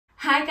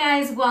Hi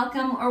guys,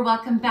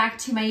 welcome back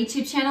to my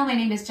YouTube channel. My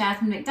name is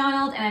Jasmine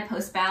McDonald and I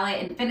post ballet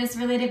and fitness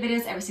related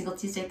videos every single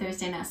Tuesday,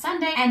 Thursday, and now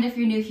Sunday. And if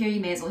you're new here, you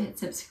may as well hit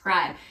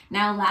subscribe.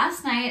 Now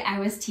last night I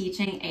was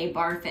teaching a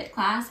bar fit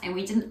class and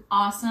we did an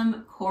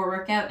awesome core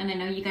workout, and I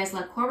know you guys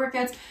love core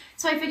workouts,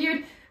 so I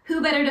figured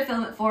who better to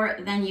film it for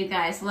than you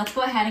guys. So let's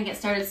go ahead and get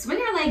started. Swing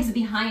our legs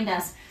behind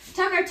us,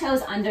 tuck our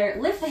toes under,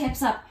 lift the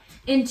hips up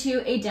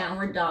into a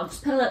downward dog.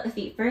 Just pedal out the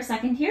feet for a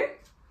second here.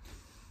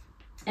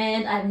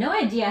 And I have no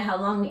idea how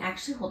long we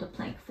actually hold a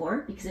plank for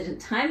because I didn't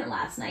time it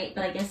last night,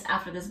 but I guess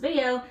after this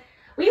video,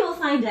 we will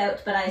find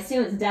out, but I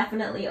assume it's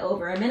definitely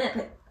over a minute,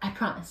 but I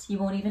promise you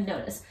won't even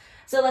notice.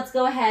 So let's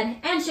go ahead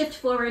and shift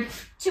forward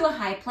to a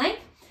high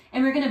plank,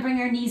 and we're gonna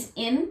bring our knees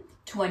in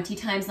 20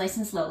 times nice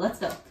and slow. Let's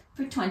go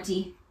for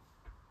 20,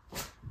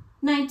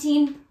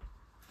 19,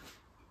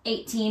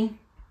 18,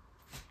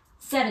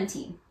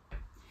 17.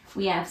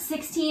 We have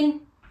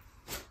 16,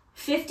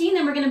 15,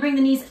 then we're gonna bring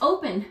the knees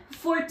open,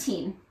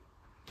 14,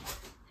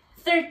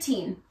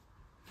 13,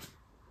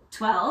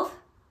 12,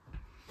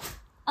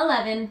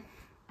 11,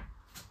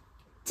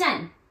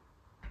 10,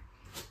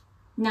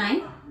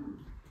 9,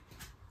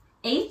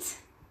 8,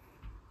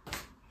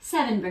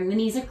 7, bring the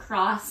knees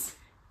across,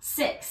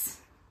 6,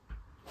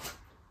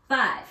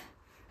 5,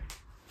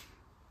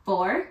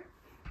 4,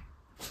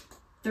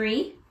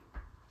 3,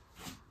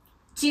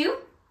 2,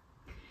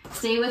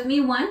 stay with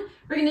me, 1,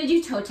 we're gonna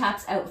do toe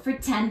taps out for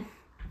 10,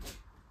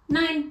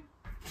 9,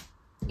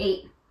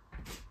 8,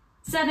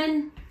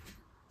 7,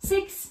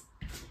 6,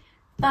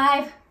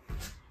 5,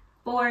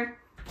 4,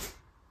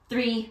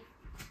 3,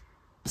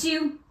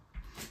 2,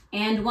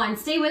 and 1.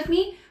 Stay with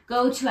me.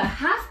 Go to a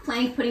half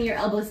plank, putting your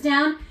elbows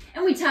down,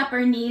 and we tap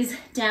our knees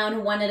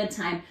down one at a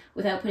time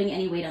without putting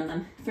any weight on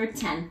them for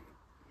 10.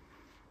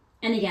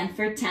 And again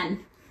for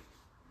 10.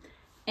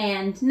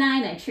 And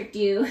 9, I tricked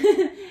you.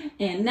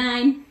 And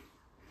 9.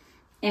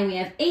 And we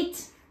have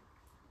 8,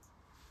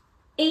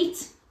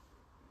 8,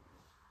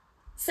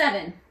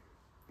 7,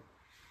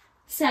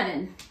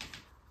 7,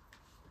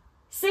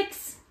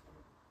 6,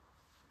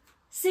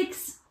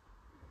 6,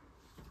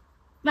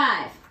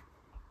 5,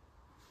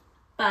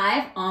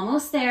 5,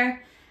 almost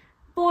there,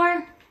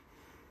 4,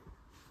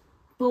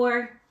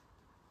 4,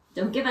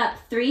 don't give up,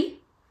 3,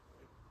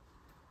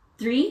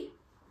 3,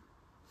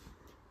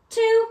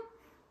 2,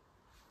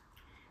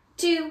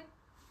 2,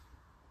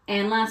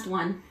 and last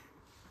 1,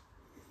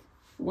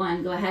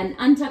 1. Go ahead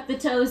and untuck the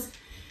toes,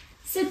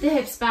 sit the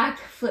hips back,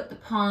 flip the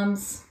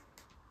palms.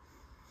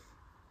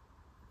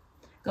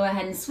 Go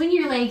ahead and swing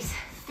your legs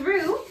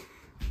through.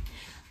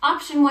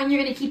 Option 1, you're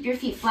going to keep your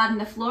feet flat on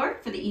the floor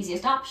for the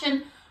easiest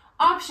option.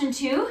 Option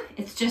 2,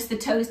 it's just the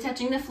toes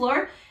touching the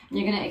floor and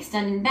you're going to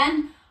extend and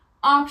bend.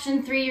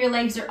 Option 3, your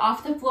legs are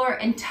off the floor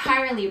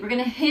entirely. We're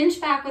going to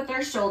hinge back with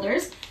our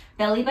shoulders,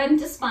 belly button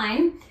to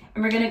spine,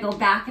 and we're going to go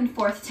back and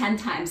forth 10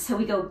 times. So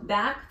we go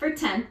back for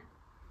 10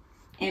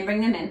 and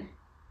bring them in.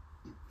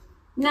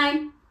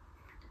 9,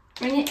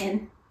 bring it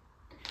in.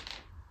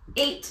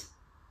 8,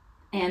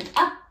 and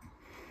up.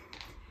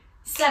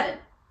 7,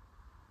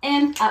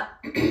 and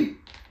up.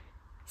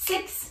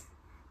 6,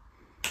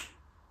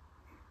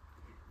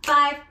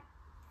 5,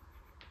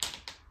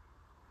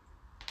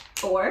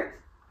 4,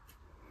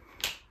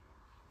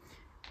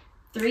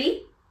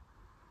 3,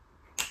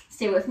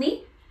 stay with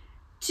me,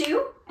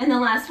 2, and the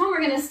last one, we're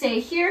going to stay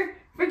here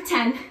for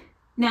 10,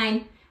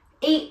 9,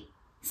 8,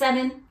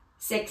 7,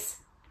 6,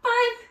 5,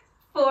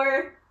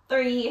 4,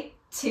 3,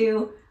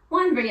 2,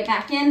 1. Bring it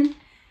back in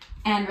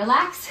and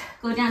relax.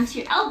 Go down to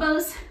your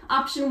elbows.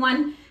 Option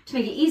 1, to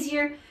make it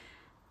easier,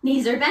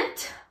 knees are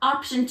bent.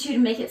 Option 2, to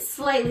make it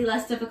slightly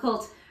less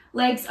difficult,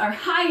 legs are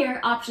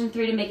higher. Option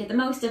 3, to make it the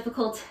most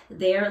difficult,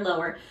 they are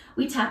lower.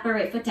 We tap our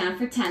right foot down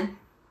for 10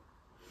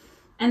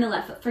 and the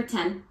left foot for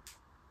 10.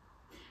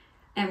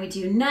 And we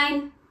do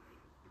 9,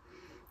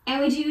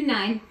 and we do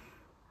 9.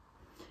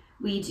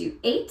 We do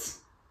 8,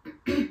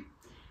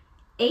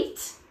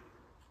 8,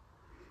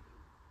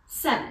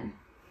 7,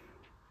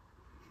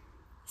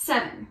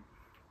 7,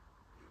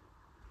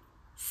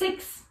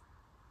 6,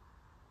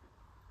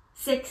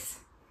 6,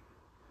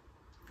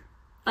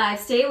 5,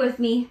 stay with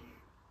me,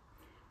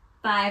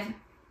 5,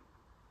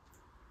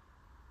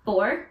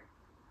 4,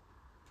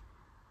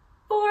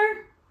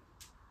 4,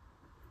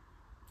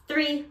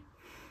 3,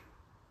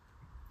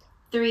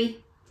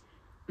 3,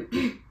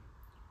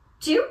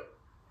 2,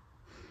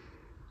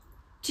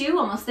 2,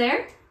 almost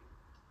there,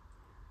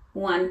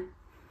 1,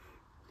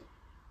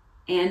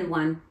 and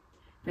 1.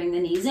 Bring the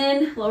knees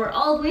in, lower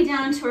all the way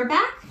down to our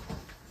back.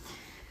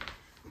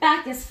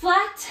 Back is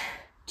flat,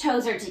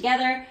 toes are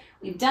together.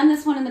 We've done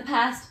this one in the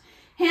past.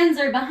 Hands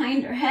are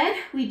behind our head.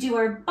 We do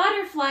our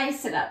butterfly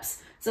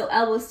sit-ups. So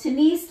elbows to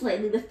knees,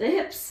 slightly lift the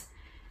hips.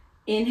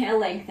 Inhale,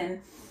 lengthen.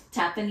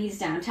 Tap the knees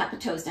down, tap the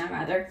toes down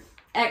rather.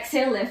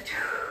 Exhale, lift.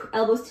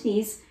 Elbows to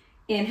knees.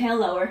 Inhale,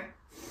 lower.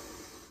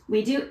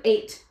 We do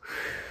 8.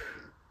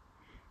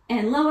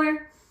 And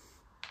lower.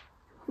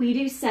 We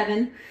do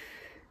 7.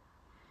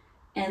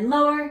 And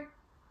lower.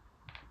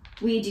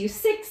 We do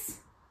 6.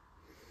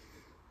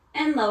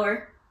 And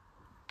lower.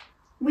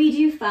 We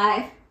do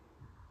 5.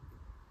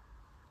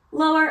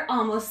 Lower,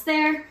 almost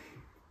there.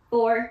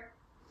 4.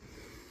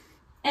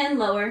 And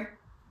lower.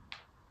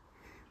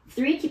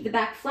 3, keep the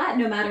back flat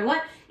no matter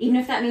what, even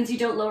if that means you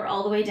don't lower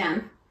all the way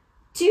down.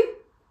 2.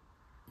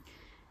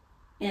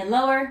 And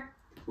lower.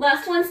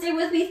 Last one, stay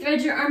with me.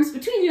 Thread your arms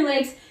between your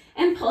legs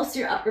and pulse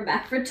your upper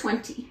back for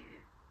 20.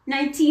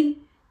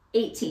 19,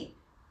 18,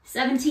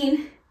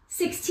 17,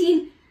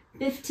 16,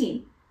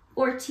 15,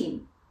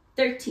 14,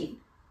 13,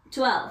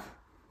 12,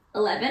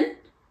 11,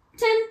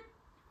 10,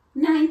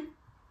 9,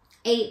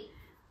 8,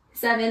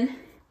 7,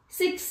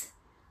 6,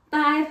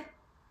 5,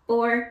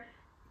 4,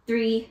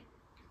 3,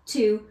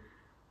 2,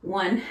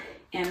 1,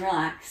 and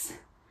relax.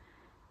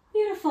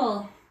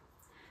 Beautiful.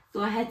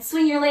 Go ahead,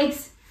 swing your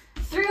legs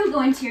through,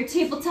 go into your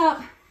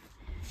tabletop,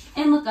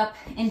 and look up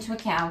into a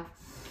cow.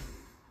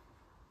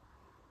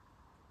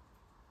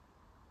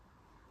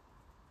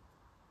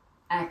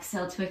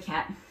 Exhale to a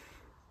cat.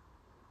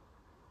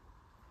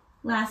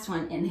 Last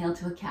one, inhale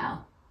to a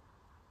cow.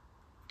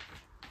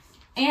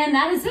 And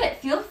that is it.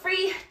 Feel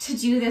free to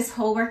do this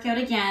whole workout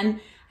again.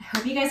 I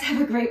hope you guys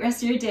have a great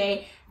rest of your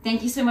day.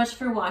 Thank you so much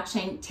for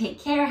watching. Take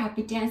care,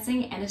 happy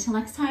dancing, and until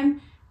next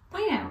time,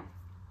 bye now.